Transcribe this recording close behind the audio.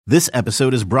This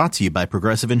episode is brought to you by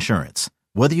Progressive Insurance.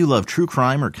 Whether you love true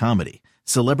crime or comedy,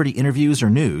 celebrity interviews or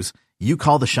news, you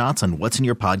call the shots on what's in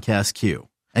your podcast queue.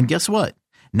 And guess what?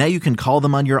 Now you can call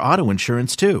them on your auto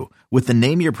insurance too with the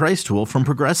Name Your Price tool from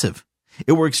Progressive.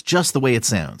 It works just the way it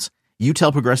sounds. You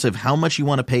tell Progressive how much you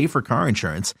want to pay for car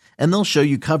insurance, and they'll show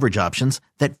you coverage options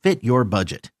that fit your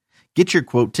budget. Get your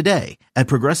quote today at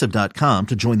Progressive.com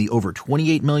to join the over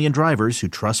 28 million drivers who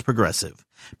trust Progressive.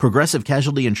 Progressive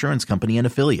Casualty Insurance Company and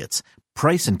Affiliates.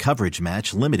 Price and coverage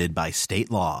match limited by state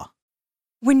law.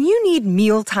 When you need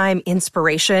mealtime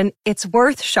inspiration, it's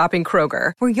worth shopping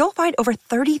Kroger, where you'll find over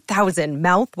 30,000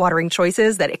 mouth-watering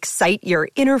choices that excite your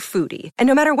inner foodie. And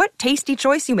no matter what tasty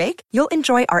choice you make, you'll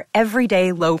enjoy our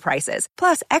everyday low prices,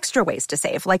 plus extra ways to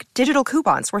save, like digital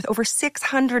coupons worth over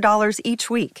 $600 each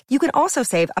week. You can also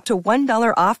save up to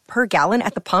 $1 off per gallon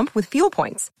at the pump with fuel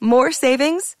points. More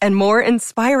savings and more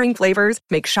inspiring flavors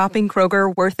make shopping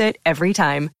Kroger worth it every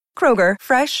time. Kroger,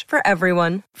 fresh for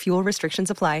everyone. Fuel restrictions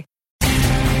apply.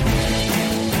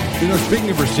 You know, speaking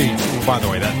of receipts, by the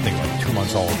way, that thing's like 2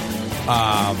 months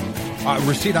old.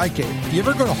 Receipt I get. You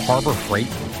ever go to Harbor Freight?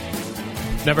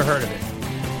 Never heard of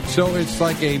it. So it's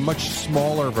like a much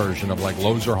smaller version of like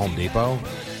Lowe's or Home Depot.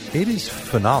 It is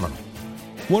phenomenal.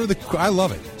 I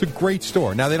love it. It's a great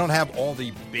store. Now, they don't have all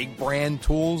the big brand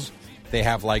tools. They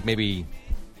have like maybe,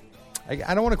 I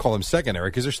don't want to call them secondary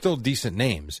because they're still decent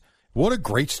names. What a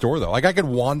great store, though. Like, I could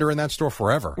wander in that store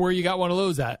forever. Where you got one of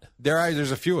those at? There's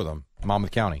a few of them.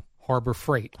 Monmouth County. Harbor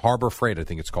Freight. Harbor Freight, I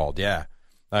think it's called, yeah.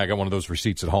 I got one of those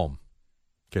receipts at home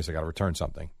in case I got to return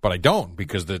something. But I don't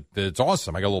because it's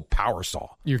awesome. I got a little power saw.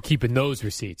 You're keeping those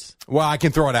receipts. Well, I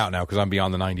can throw it out now because I'm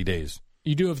beyond the 90 days.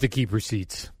 You do have to keep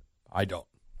receipts. I don't.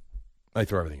 I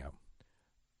throw everything out.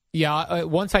 Yeah,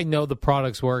 once I know the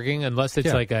product's working, unless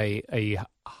it's like a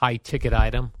high-ticket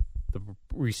item, the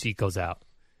receipt goes out.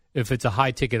 If it's a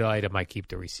high-ticket item, I keep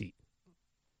the receipt.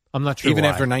 I'm not sure Even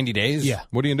why. after 90 days? Yeah.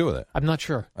 What are you going to do with it? I'm not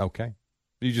sure. Okay.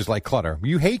 You just like clutter.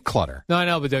 You hate clutter. No, I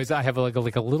know, but I have like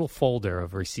a little folder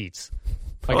of receipts.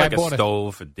 Like I bought a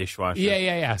stove, a dishwasher.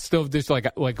 Yeah. Stove dish, like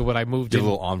when I moved Your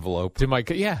little envelope. to my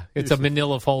it's a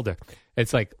manila folder.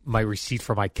 It's like my receipt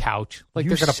for my couch. Like you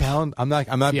they're gonna sound. I'm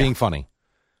not being funny.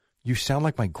 You sound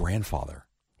like my grandfather.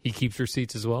 He keeps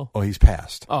receipts as well. Oh, he's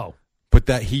passed. Oh, but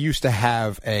that he used to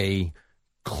have a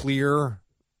clear.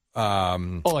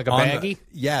 Like a baggie?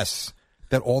 Yes.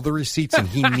 That all the receipts, and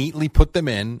he neatly put them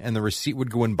in, and the receipt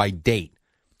would go in by date.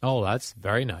 Oh, that's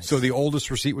very nice. So the oldest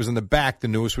receipt was in the back, the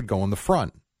newest would go in the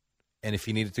front. And if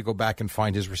he needed to go back and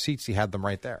find his receipts, he had them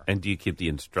right there. And do you keep the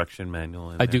instruction manual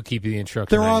in I there? do keep the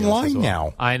instruction They're manuals online as well.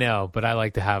 now. I know, but I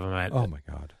like to have them at Oh, my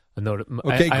God. a note.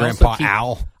 Okay, I Grandpa also keep,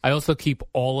 Al. I also keep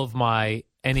all of my,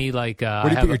 any like... Where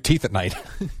do you put your teeth at night?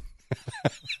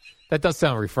 That does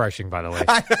sound refreshing, by the way.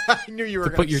 I knew you were to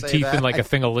going put to your say teeth that. in like a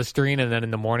thing of Listerine, and then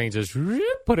in the morning just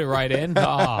put it right in.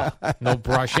 No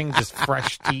brushing, just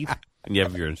fresh teeth. And you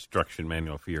have your instruction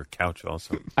manual for your couch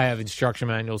also. I have instruction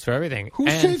manuals for everything. Who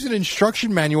saves an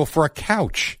instruction manual for a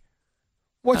couch?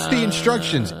 What's the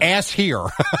instructions? Ass here.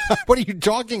 What are you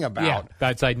talking about? Yeah,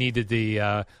 that's I needed the.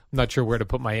 I'm not sure where to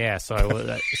put my ass, so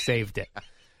I saved it.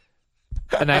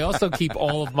 And I also keep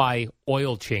all of my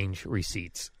oil change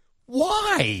receipts.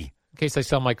 Why? In case I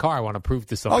sell my car, I want to prove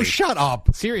to somebody. Oh, shut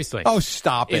up. Seriously. Oh,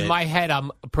 stop it. In my head,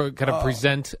 I'm going to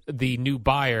present the new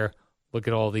buyer. Look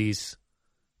at all these.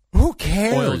 Who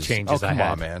cares? Oil changes oh, I come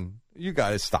had. on, man. You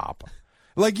got to stop.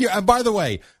 Like, and by the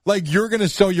way, like you're going to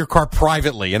sell your car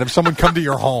privately, and if someone come to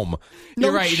your home, no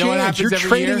You're right. chance. You know what happens You're every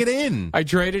trading year? it in. I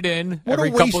trade it in What every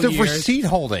a waste couple of years, receipt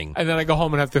holding. and then I go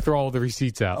home and have to throw all the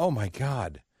receipts out. Oh, my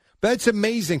God. That's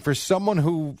amazing for someone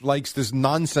who likes this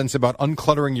nonsense about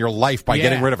uncluttering your life by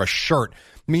getting rid of a shirt.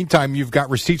 Meantime, you've got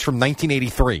receipts from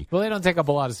 1983. Well, they don't take up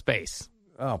a lot of space.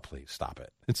 Oh, please stop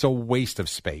it. It's a waste of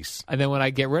space. And then when I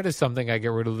get rid of something, I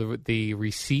get rid of the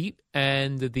receipt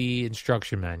and the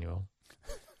instruction manual.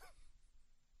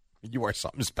 You are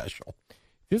something special.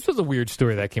 This was a weird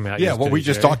story that came out Yeah, yesterday, what we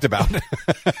just Jerry. talked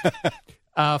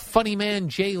about. Funny man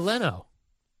Jay Leno.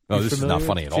 No, You this is familiar not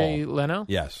funny with at Jay all. Leno?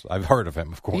 Yes, I've heard of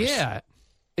him, of course. Yeah.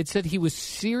 It said he was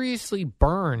seriously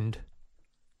burned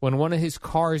when one of his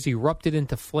cars erupted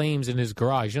into flames in his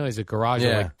garage. You know, he has a garage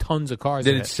with like tons of cars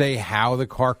Did in it say how the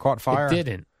car caught fire? It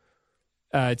didn't.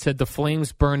 It said the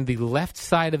flames burned the left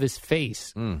side of his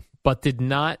face, but did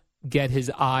not get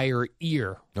his eye or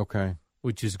ear. Okay.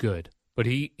 Which is good. But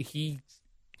he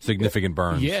significant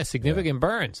burns. Yeah, significant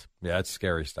burns. Yeah, that's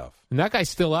scary stuff. And that guy's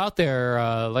still out there.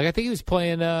 I think he was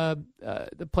playing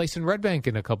the place in Red Bank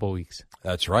in a couple of weeks.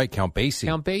 That's right, Count Basie.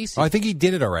 Count Basie. Oh, I think he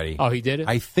did it already. Oh, he did it?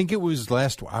 I think it was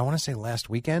I want to say last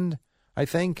weekend I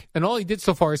think. And all he did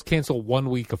so far is cancel 1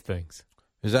 week of things.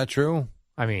 Is that true?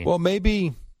 I mean, well,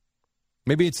 maybe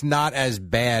it's not as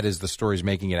bad as the story's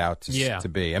making it out to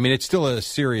be. I mean, it's still a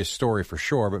serious story for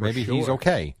sure, but maybe he's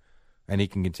okay and he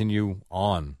can continue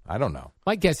on. I don't know.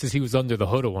 My guess is he was under the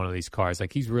hood of one of these cars.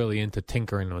 Like, he's really into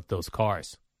tinkering with those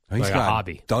cars. He's like got a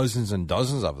hobby. Dozens and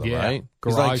dozens of them, right?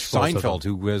 He's Garage like Seinfeld,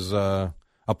 who has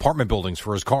apartment buildings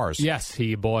for his cars. Yes,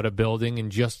 he bought a building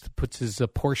and just puts his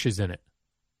Porsches in it.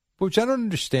 Which I don't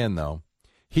understand, though.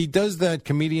 He does that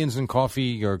comedians and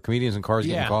coffee or comedians and cars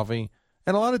getting coffee.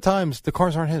 And a lot of times the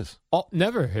cars aren't his. Oh,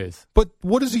 never his. But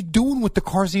what is he doing with the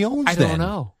cars he owns I don't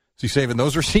know. Is he saving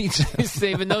those receipts? He's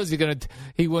saving those.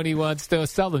 When he wants to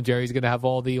sell them, Jerry, he's going to have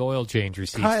all the oil change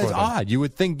receipts for them. It's odd. You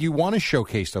would think you want to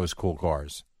showcase those cool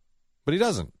cars. But he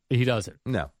doesn't. He doesn't.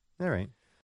 No. All right.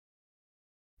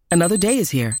 Another day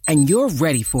is here, and you're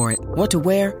ready for it. What to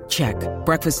wear? Check.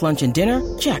 Breakfast, lunch, and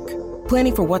dinner? Check.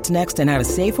 Planning for what's next and how to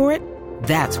save for it?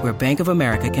 That's where Bank of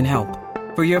America can help.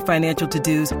 For your financial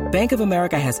to-dos, Bank of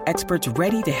America has experts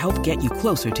ready to help get you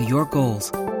closer to your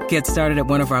goals. Get started at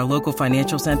one of our local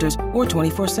financial centers or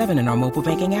 24/7 in our mobile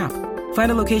banking app.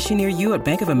 Find a location near you at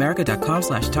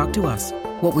bankofamerica.com/talktous.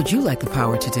 What would you like the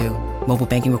power to do? Mobile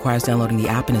banking requires downloading the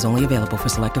app and is only available for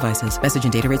select devices. Message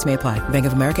and data rates may apply. Bank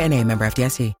of America NA, member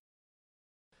FDIC.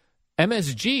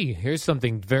 MSG, here's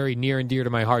something very near and dear to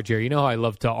my heart, Jerry. You know how I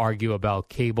love to argue about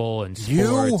cable and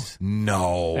sports?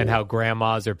 No. And how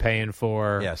grandmas are paying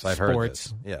for Yes, I've sports. heard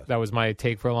this. Yes. That was my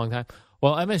take for a long time.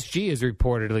 Well, MSG is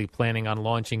reportedly planning on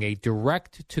launching a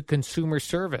direct-to-consumer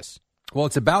service. Well,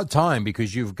 it's about time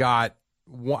because you've got,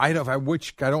 I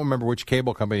don't remember which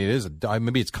cable company it is.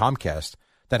 Maybe it's Comcast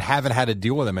that haven't had to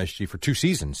deal with MSG for 2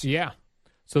 seasons. Yeah.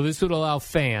 So this would allow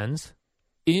fans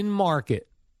in market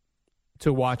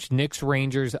to watch Knicks,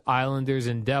 Rangers, Islanders,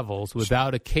 and Devils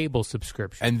without a cable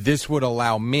subscription. And this would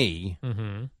allow me,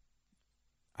 Mm-hmm.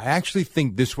 I actually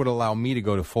think this would allow me to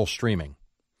go to full streaming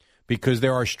because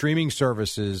there are streaming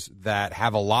services that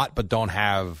have a lot but don't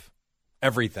have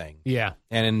everything. Yeah.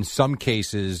 And in some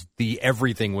cases, the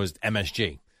everything was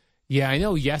MSG. Yeah, I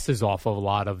know Yes is off of a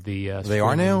lot of the They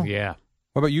are now? Yeah.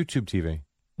 What about YouTube TV?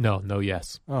 No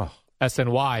Yes. Oh.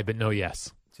 SNY, but no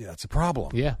Yes. See, that's a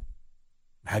problem. Yeah.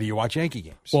 How do you watch Yankee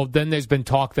games? Well, then there's been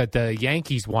talk that the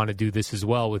Yankees want to do this as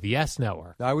well with the Yes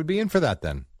Network. I would be in for that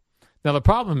then. Now, the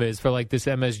problem is for like this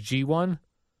MSG one,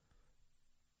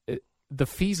 the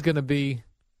fee's going to be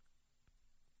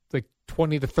like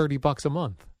 $20 to $30 a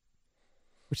month,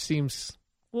 which seems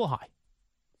a little high.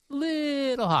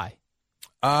 Little high.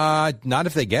 Not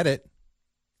if they get it.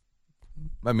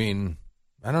 I mean,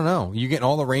 I don't know. You getting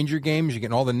all the Ranger games, you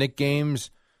getting all the Knick games,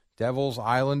 Devils,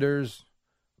 Islanders.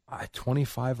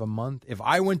 $25 a month. If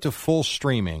I went to full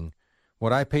streaming,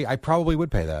 would I pay? I probably would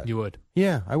pay that. You would?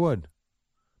 Yeah, I would.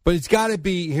 But it's got to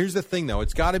be. Here's the thing, though.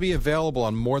 It's got to be available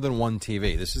on more than one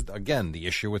TV. This is again the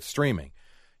issue with streaming.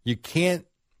 You can't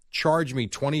charge me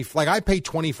like I pay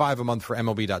 $25 a month for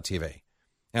MLB.TV,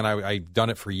 and I've done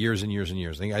it for years and years and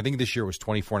years. I think this year was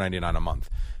 $24.99 a month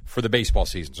for the baseball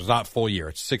season. So it's not full year.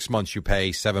 It's 6 months you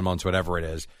pay, 7 months, whatever it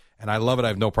is, and I love it. I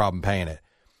have no problem paying it.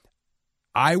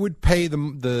 I would pay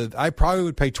I probably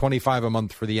would pay $25 a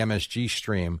month for the MSG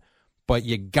stream, but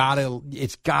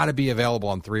it's gotta be available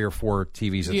on 3 or 4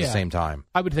 TVs at the same time.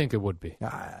 I would think it would be.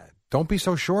 Don't be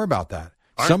so sure about that.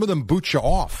 Some of them boot you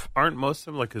off. Aren't most of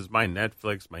them, like, because my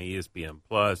Netflix, my ESPN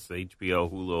Plus, HBO,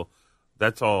 Hulu,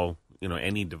 that's all,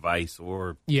 any device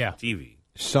or TV.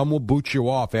 Some will boot you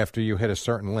off after you hit a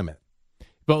certain limit.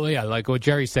 But yeah, like what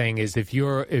Jerry's saying is if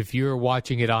you're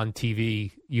watching it on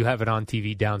TV, you have it on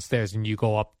TV downstairs and you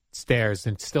go upstairs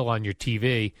and it's still on your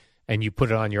TV and you put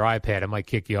it on your iPad, it might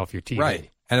kick you off your TV. Right.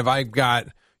 And if I've got,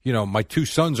 my 2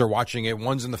 sons are watching it,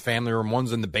 one's in the family room,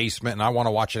 one's in the basement, and I want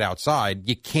to watch it outside,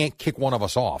 you can't kick one of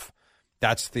us off.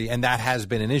 And that has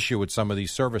been an issue with some of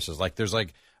these services. Like there's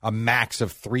like a max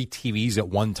of 3 TVs at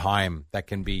one time that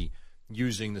can be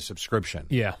using the subscription.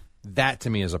 Yeah. That to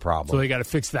me is a problem. So they got to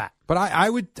fix that. But I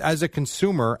would, as a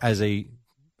consumer,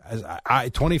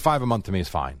 $25 a month to me is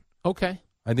fine. Okay.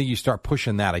 I think you start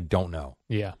pushing that. I don't know.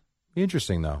 Yeah. Be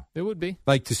interesting though. It would be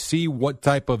like to see what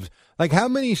type of how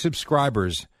many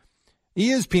subscribers.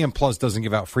 ESPN Plus doesn't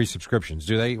give out free subscriptions,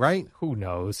 do they? Right? Who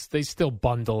knows? They still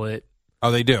bundle it. Oh,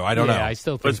 they do. I don't know. I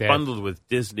still think it's bundled with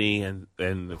Disney and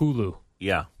Hulu.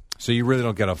 Yeah. So you really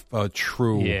don't get a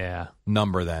true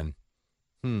number then.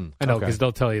 I know, because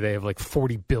they'll tell you they have like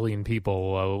 40 billion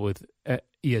people with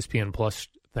ESPN Plus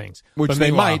things. Which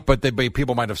they might, but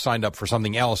people might have signed up for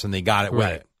something else and they got it with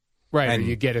it. Right, and or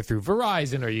you get it through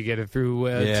Verizon or you get it through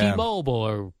T-Mobile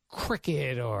or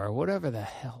Cricket or whatever the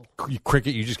hell.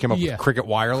 Cricket? You just came up with Cricket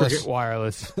Wireless? Cricket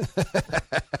Wireless.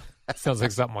 Sounds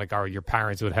like something like your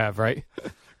parents would have, right?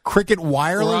 Cricket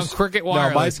Wireless? We're on Cricket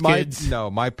Wireless, kids.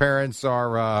 No, my parents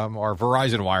are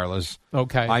Verizon Wireless.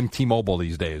 Okay. I'm T-Mobile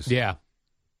these days. Yeah.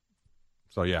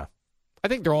 So, yeah. I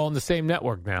think they're all on the same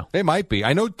network now. They might be.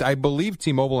 I believe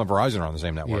T-Mobile and Verizon are on the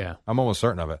same network. Yeah. I'm almost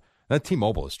certain of it. That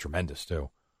T-Mobile is tremendous, too.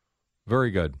 Very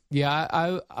good.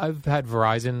 Yeah, I've had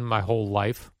Verizon my whole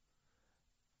life.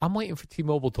 I'm waiting for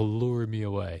T-Mobile to lure me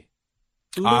away.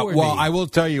 I will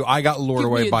tell you, I got lured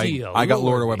away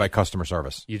by customer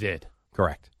service. You did.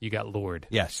 Correct. You got lured.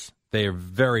 Yes. They are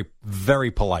very,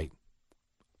 very polite.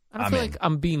 I don't feel like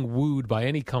I'm being wooed by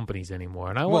any companies anymore,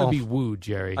 and I want to be wooed,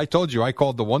 Jerry. I told you, I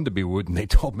called the one to be wooed, and they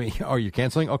told me, "Oh, you're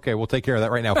canceling? Okay, we'll take care of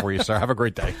that right now for you, sir. Have a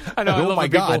great day." I know. My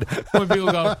God! When people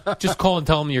go, just call and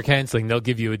tell them you're canceling, they'll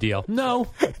give you a deal. No,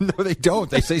 they don't.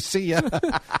 They say, "See ya."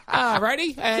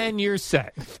 Ready? And you're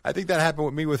set. I think that happened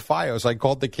with me with Fios. I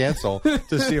called to cancel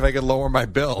to see if I could lower my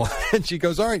bill, and she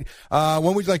goes, "All right,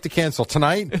 when would you like to cancel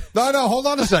tonight?" No, hold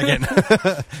on a second.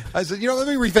 I said, let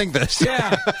me rethink this.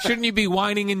 Yeah, shouldn't you be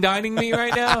whining and dining me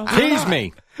right now? Tease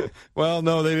me. Well,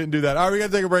 no, they didn't do that. All right, we got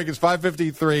to take a break. It's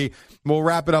 5:53. We'll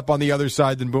wrap it up on the other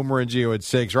side, then Boomer and Gio at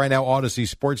 6. Right now, Odyssey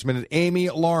Sports Minute. Amy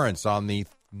Lawrence on the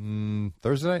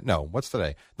Thursday night? No, what's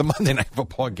today? The Monday Night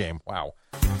Football game. Wow.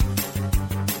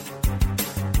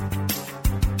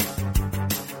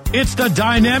 It's the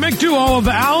dynamic duo of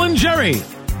Al and Jerry,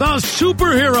 the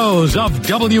superheroes of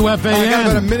WFAN. I got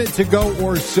about a minute to go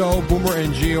or so. Boomer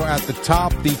and Gio at the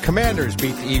top. The Commanders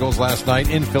beat the Eagles last night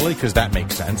in Philly, because that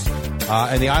makes sense.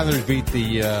 And the Islanders beat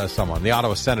the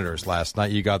Ottawa Senators last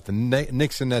night. You got the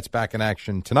Knicks and Nets back in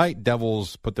action tonight.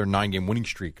 Devils put their 9-game winning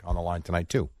streak on the line tonight,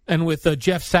 too. And with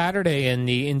Jeff Saturday and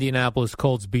the Indianapolis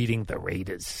Colts beating the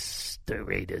Raiders,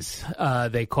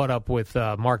 they caught up with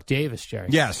Mark Davis, Jerry.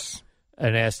 Yes.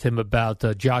 And asked him about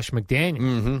Josh McDaniels.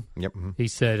 Mm-hmm. Yep. Mm-hmm. He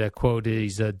said, quote,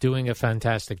 he's doing a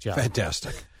fantastic job.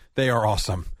 Fantastic. They are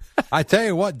awesome. I tell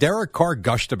you what, Derek Carr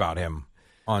gushed about him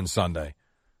on Sunday.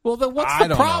 Well, then what's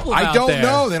the problem I don't there?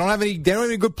 know. They don't have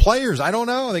any good players. I don't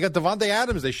know. They got Devontae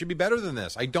Adams. They should be better than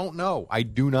this. I don't know. I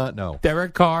do not know.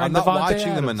 Derek Carr and I'm not Devontae watching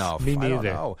Adams. them enough. Me neither. I don't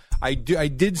know. I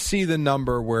did see the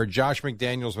number where Josh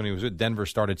McDaniels, when he was at Denver,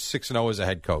 started 6-0 as a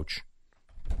head coach.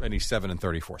 And he's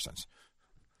 7-34 since.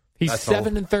 He's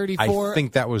 7-34. I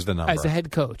think that was the number as a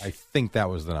head coach. I think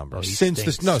that was the number since the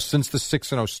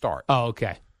 6-0 start. Oh,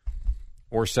 okay.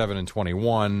 Or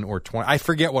 7-21 or 20. I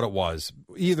forget what it was.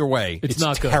 Either way, it's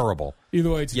not terrible. Good. Either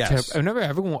way, it's terrible. I remember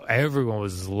everyone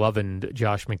was loving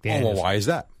Josh McDaniels. Oh, well, why is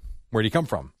that? Where'd he come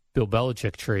from? Bill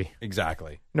Belichick tree.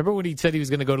 Exactly. Remember when he said he was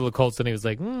going to go to the Colts and he was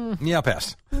like, yeah, I'll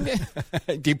pass.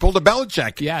 He pulled a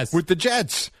Belichick. Yes. With the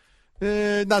Jets.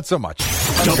 Not so much.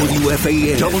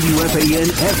 WFAN FM,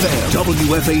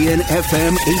 WFAN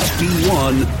FM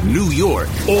HD1, New York.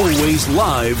 Always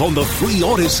live on the free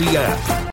Odyssey app.